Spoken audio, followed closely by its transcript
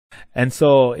And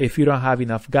so if you don't have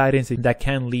enough guidance, that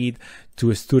can lead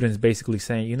to students basically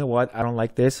saying, you know what, I don't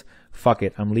like this, fuck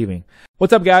it, I'm leaving.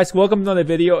 What's up guys, welcome to another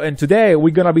video, and today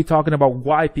we're gonna be talking about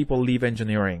why people leave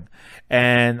engineering.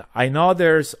 And I know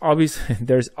there's obviously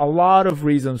there's a lot of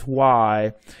reasons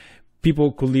why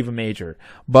people could leave a major,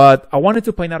 but I wanted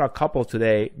to point out a couple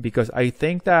today because I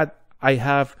think that I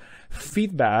have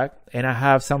feedback and I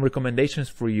have some recommendations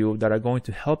for you that are going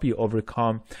to help you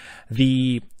overcome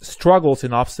the struggles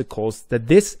and obstacles that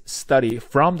this study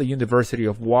from the University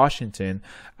of Washington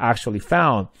actually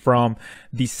found from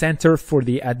the Center for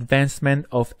the Advancement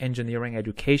of Engineering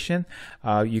Education.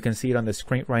 You can see it on the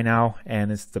screen right now, and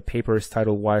the paper is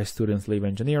titled Why Students Leave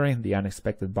Engineering, the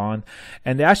Unexpected Bond.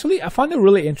 And I found it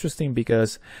really interesting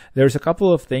because there's a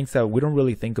couple of things that we don't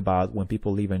really think about when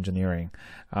people leave engineering.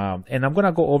 And I'm going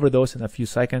to go over those in a few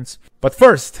seconds. But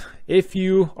first, if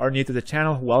you are new to the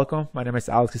channel, welcome. My name is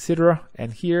Alex Isidro,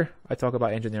 and here I talk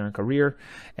about engineering career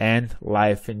and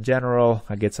life in general.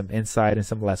 I get some insight and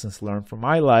some lessons learned from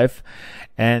my life.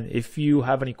 And if you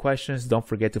have any questions, don't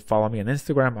forget to follow me on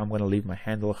Instagram. I'm going to leave my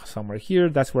handle somewhere here.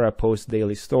 That's where I post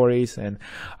daily stories, and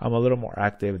I'm a little more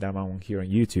active than I'm here on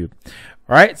YouTube.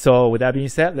 All right, so with that being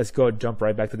said, let's go jump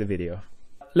right back to the video.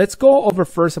 Let's go over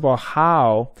first about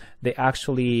how they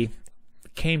actually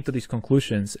came to these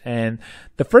conclusions. And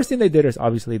the first thing they did is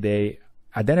obviously they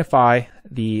identify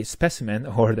the specimen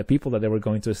or the people that they were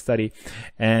going to study,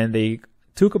 and they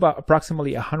took about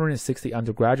approximately 160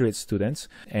 undergraduate students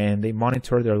and they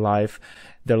monitored their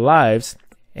lives,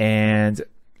 and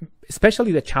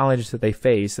especially the challenges that they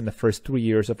face in the first 3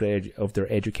 years of their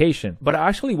education. But I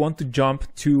actually want to jump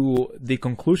to the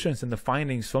conclusions and the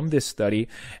findings from this study.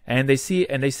 And they say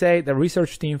the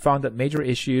research team found that major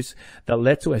issues that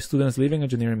led to students leaving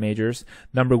engineering majors: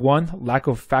 number one, lack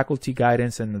of faculty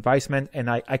guidance and advisement. And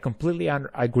I completely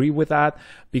agree with that,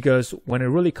 because when it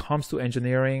really comes to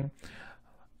engineering,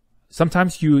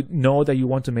 sometimes you know that you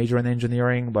want to major in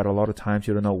engineering, but a lot of times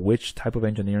you don't know which type of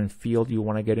engineering field you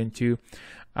want to get into.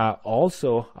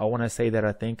 Also, I want to say that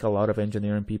I think a lot of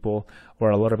engineering people, or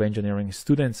a lot of engineering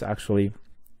students actually,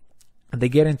 they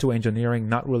get into engineering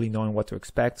not really knowing what to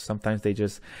expect. Sometimes they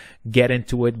just get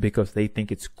into it because they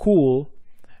think it's cool,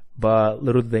 but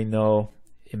little do they know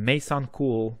it may sound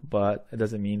cool, but it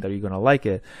doesn't mean that you're going to like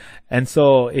it. And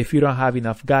so if you don't have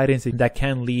enough guidance, that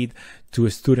can lead to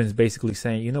students basically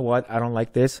saying, you know what, I don't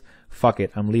like this, fuck it,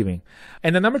 I'm leaving.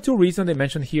 And the number two reason they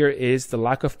mentioned here is the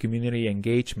lack of community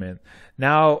engagement.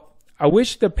 Now, I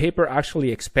wish the paper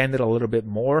actually expanded a little bit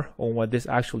more on what this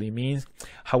actually means.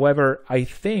 However, I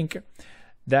think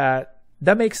that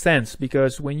makes sense,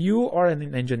 because when you are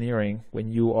in engineering,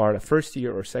 when you are a first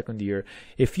year or second year,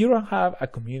 if you don't have a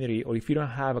community, or if you don't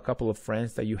have a couple of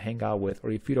friends that you hang out with,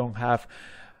 or if you don't have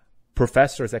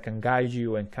professors that can guide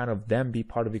you and kind of them be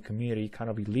part of the community, kind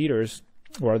of be leaders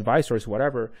or advisors,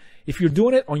 whatever, if you're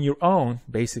doing it on your own,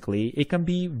 basically, it can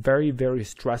be very, very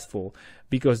stressful,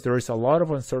 because there is a lot of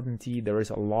uncertainty. There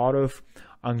is a lot of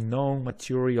unknown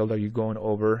material that you're going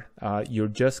over. You're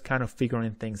just kind of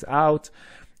figuring things out.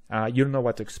 You don't know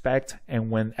what to expect,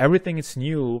 and when everything is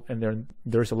new and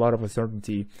there's a lot of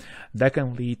uncertainty, that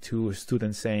can lead to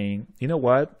students saying, you know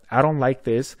what, I don't like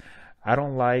this. I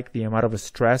don't like the amount of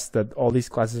stress that all these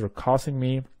classes are causing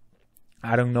me.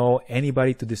 I don't know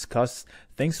anybody to discuss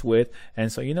things with,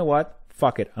 and so you know what,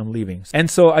 fuck it, I'm leaving.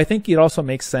 And so I think it also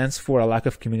makes sense for a lack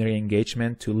of community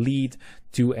engagement to lead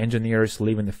to engineers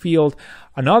leaving the field.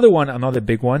 Another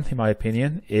big one, in my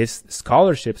opinion, is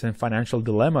scholarships and financial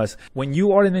dilemmas. When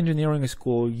you are in engineering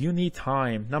school, you need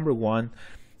time. Number one,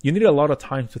 you need a lot of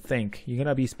time to think. You're going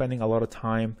to be spending a lot of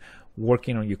time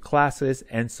working on your classes,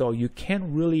 and so you can't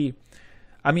really,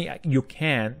 I mean, you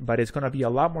can, but it's going to be a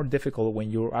lot more difficult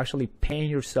when you're actually paying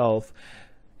yourself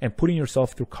and putting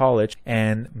yourself through college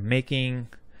and making,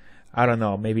 I don't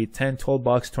know, maybe 10, 12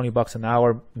 bucks, 20 bucks an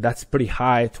hour. That's pretty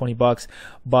high, 20 bucks.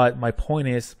 But my point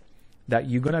is that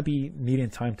you're going to be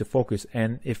needing time to focus.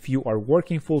 And if you are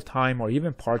working full time or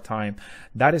even part time,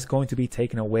 that is going to be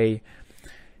taking away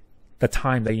the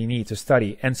time that you need to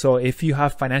study. And so if you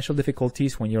have financial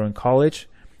difficulties when you're in college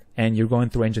and you're going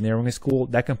through engineering school,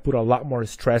 that can put a lot more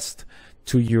stress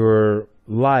to your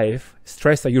life,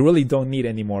 stress that you really don't need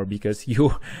anymore, because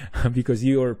you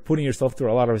are putting yourself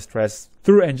through a lot of stress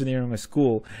through engineering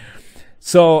school.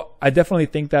 So I definitely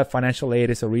think that financial aid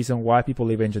is a reason why people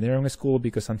leave engineering school,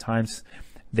 because sometimes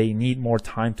they need more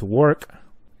time to work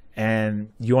and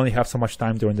you only have so much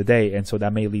time during the day, and so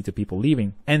that may lead to people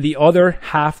leaving. And the other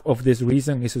half of this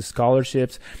reason is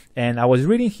scholarships. And I was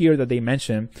reading here that they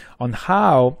mentioned on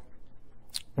how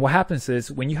what happens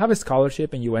is when you have a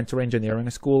scholarship and you enter engineering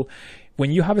school,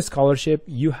 when you have a scholarship,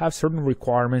 you have certain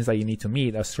requirements that you need to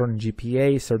meet, a certain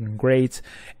GPA, certain grades.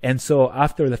 And so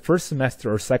after the first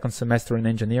semester or second semester in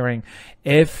engineering,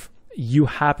 if you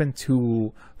happen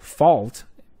to fault,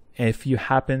 if you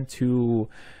happen to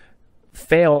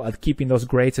fail at keeping those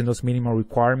grades and those minimum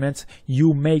requirements,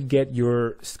 you may get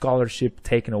your scholarship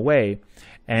taken away.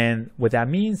 And what that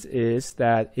means is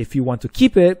that if you want to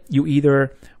keep it, you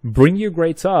either bring your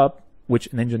grades up, which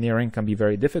in engineering can be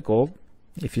very difficult.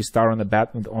 If you start on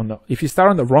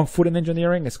the wrong foot in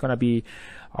engineering, it's going to be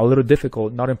a little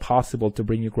difficult, not impossible, to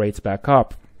bring your grades back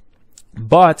up.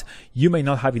 But you may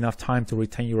not have enough time to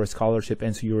retain your scholarship,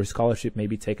 and so your scholarship may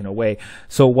be taken away.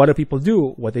 So what do people do?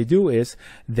 What they do is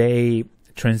they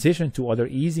transition to other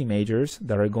easy majors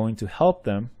that are going to help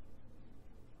them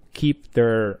keep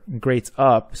their grades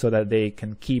up so that they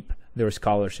can keep their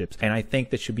scholarships. And I think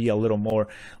there should be a little more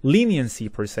leniency,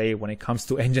 per se, when it comes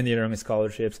to engineering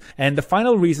scholarships. And the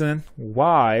final reason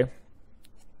why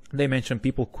they mention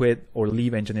people quit or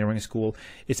leave engineering school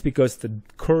is because the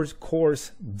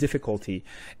course difficulty.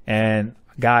 And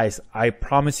guys, I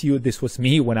promise you, this was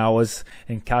me when I was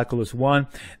in Calculus 1.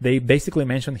 They basically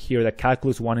mentioned here that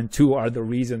Calculus 1 and 2 are the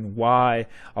reason why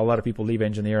a lot of people leave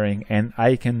engineering. And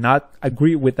I cannot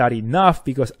agree with that enough,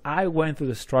 because I went through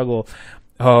the struggle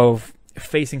of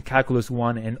facing Calculus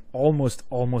 1 and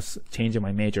almost changing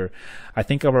my major. I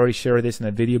think I've already shared this in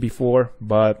a video before,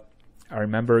 but I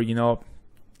remember, you know,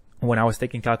 when I was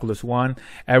taking Calculus 1,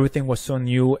 everything was so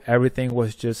new. Everything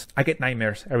was just, I get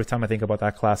nightmares every time I think about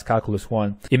that class, Calculus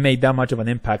 1. It made that much of an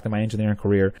impact in my engineering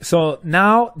career. So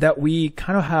now that we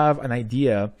kind of have an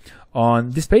idea on,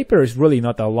 this paper is really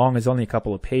not that long. It's only a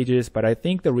couple of pages, but I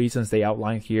think the reasons they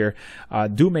outline here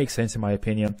do make sense in my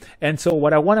opinion. And so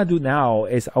what I want to do now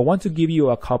is I want to give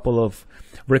you a couple of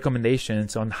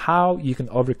recommendations on how you can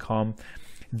overcome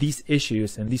these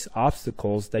issues and these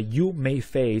obstacles that you may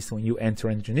face when you enter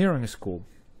engineering school.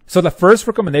 So the first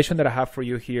recommendation that I have for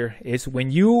you here is,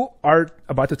 when you are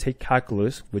about to take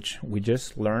calculus, which we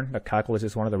just learned that calculus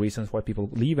is one of the reasons why people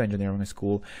leave engineering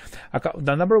school,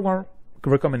 the number one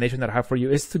recommendation that I have for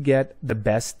you is to get the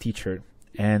best teacher.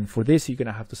 And for this, you're going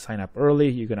to have to sign up early.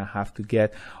 You're going to have to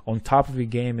get on top of your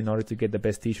game in order to get the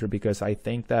best teacher, because I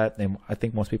think that, and I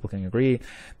think most people can agree,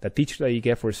 the teacher that you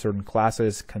get for certain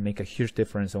classes can make a huge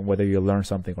difference on whether you learn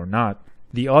something or not.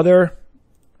 The other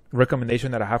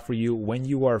recommendation that I have for you when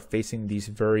you are facing these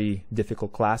very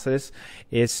difficult classes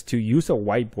is to use a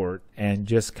whiteboard and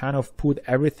just kind of put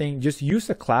everything, just use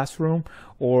a classroom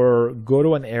or go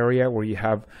to an area where you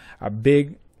have a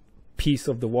big piece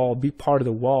of the wall, be part of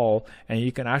the wall, and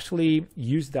you can actually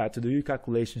use that to do your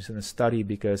calculations in a study,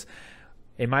 because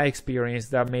in my experience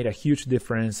that made a huge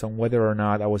difference on whether or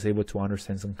not I was able to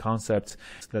understand some concepts.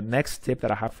 The next tip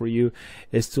that I have for you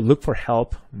is to look for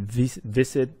help,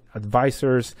 visit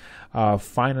advisors,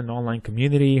 find an online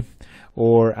community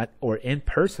or in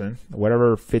person,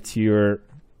 whatever fits your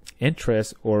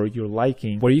interest or your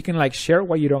liking, where you can like share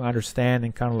what you don't understand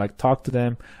and kind of like talk to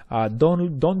them.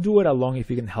 Don't do it alone if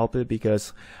you can help it,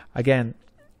 because again,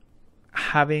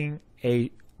 having a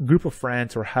group of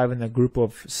friends or having a group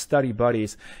of study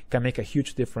buddies can make a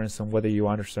huge difference on whether you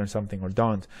understand something or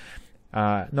don't.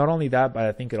 Not only that, but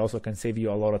I think it also can save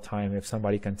you a lot of time if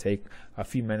somebody can take a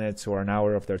few minutes or an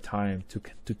hour of their time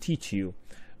to teach you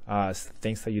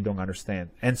things that you don't understand.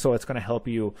 And so it's going to help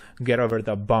you get over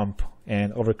the bump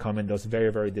and overcoming those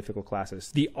very, very difficult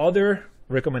classes. The other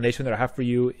recommendation that I have for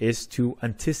you is to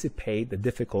anticipate the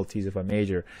difficulties of a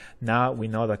major. Now we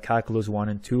know that calculus 1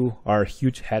 and 2 are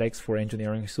huge headaches for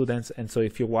engineering students. And so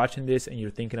if you're watching this and you're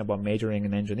thinking about majoring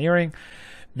in engineering,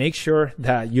 make sure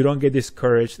that you don't get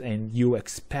discouraged and you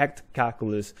expect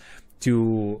calculus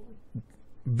to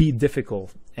be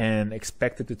difficult and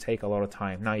expect it to take a lot of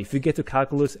time. Now, if you get to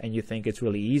calculus and you think it's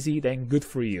really easy, then good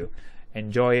for you.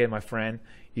 Enjoy it, my friend.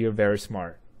 You're very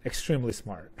smart, extremely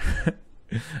smart.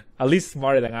 At least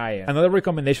smarter than I am. Another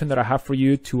recommendation that I have for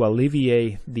you to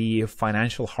alleviate the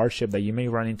financial hardship that you may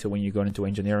run into when you go into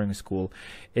engineering school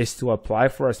is to apply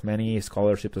for as many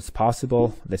scholarships as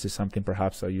possible. This is something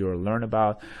perhaps that you'll learn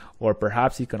about, or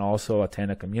perhaps you can also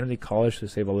attend a community college to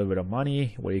save a little bit of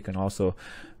money, where you can also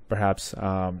perhaps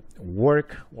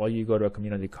work while you go to a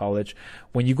community college.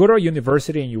 When you go to a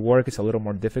university and you work, it's a little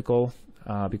more difficult.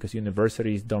 because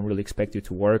universities don't really expect you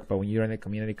to work. But when you're in a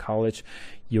community college,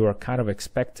 you are kind of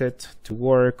expected to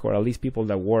work, or at least people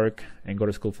that work and go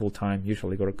to school full time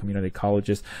usually go to community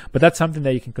colleges. But that's something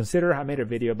that you can consider. I made a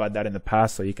video about that in the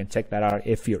past, so you can check that out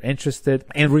if you're interested.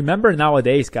 And remember,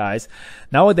 nowadays, guys,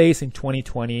 nowadays in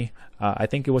 2020, I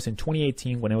think it was in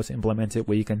 2018 when it was implemented,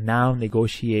 where you can now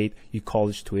negotiate your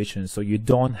college tuition. So you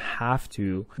don't have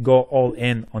to go all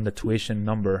in on the tuition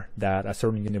number that a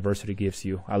certain university gives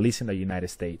you, at least in the United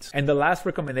States. And the last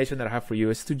recommendation that I have for you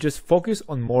is to just focus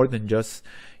on more than just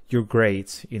your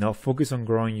grades. You know, focus on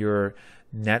growing your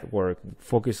network,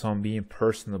 focus on being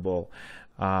personable.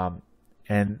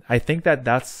 And I think that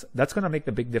that's going to make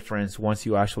the big difference once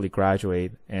you actually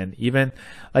graduate. And even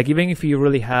if you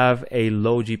really have a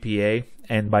low GPA,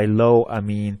 and by low, I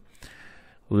mean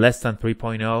less than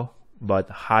 3.0, but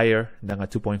higher than a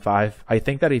 2.5. I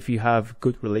think that if you have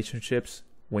good relationships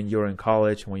when you're in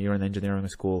college, when you're in engineering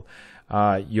school,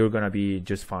 you're going to be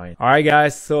just fine. All right,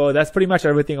 guys. So that's pretty much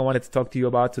everything I wanted to talk to you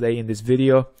about today in this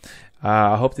video.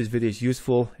 I hope this video is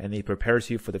useful and it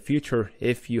prepares you for the future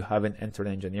if you haven't entered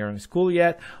engineering school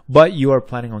yet, but you are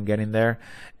planning on getting there.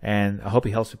 And I hope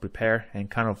it helps you prepare and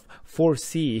kind of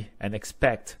foresee and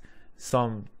expect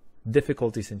some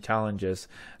difficulties and challenges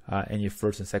in your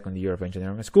first and second year of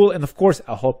engineering school. And of course,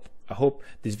 I hope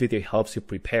this video helps you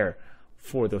prepare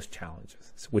for those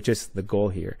challenges, which is the goal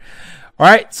here. All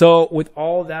right. So with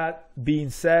all that being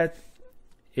said,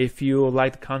 if you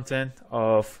like the content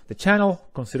of the channel,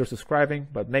 consider subscribing,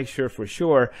 but make sure for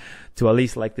sure to at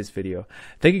least like this video.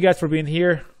 Thank you guys for being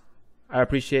here. I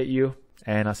appreciate you,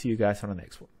 and I'll see you guys on the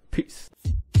next one. Peace.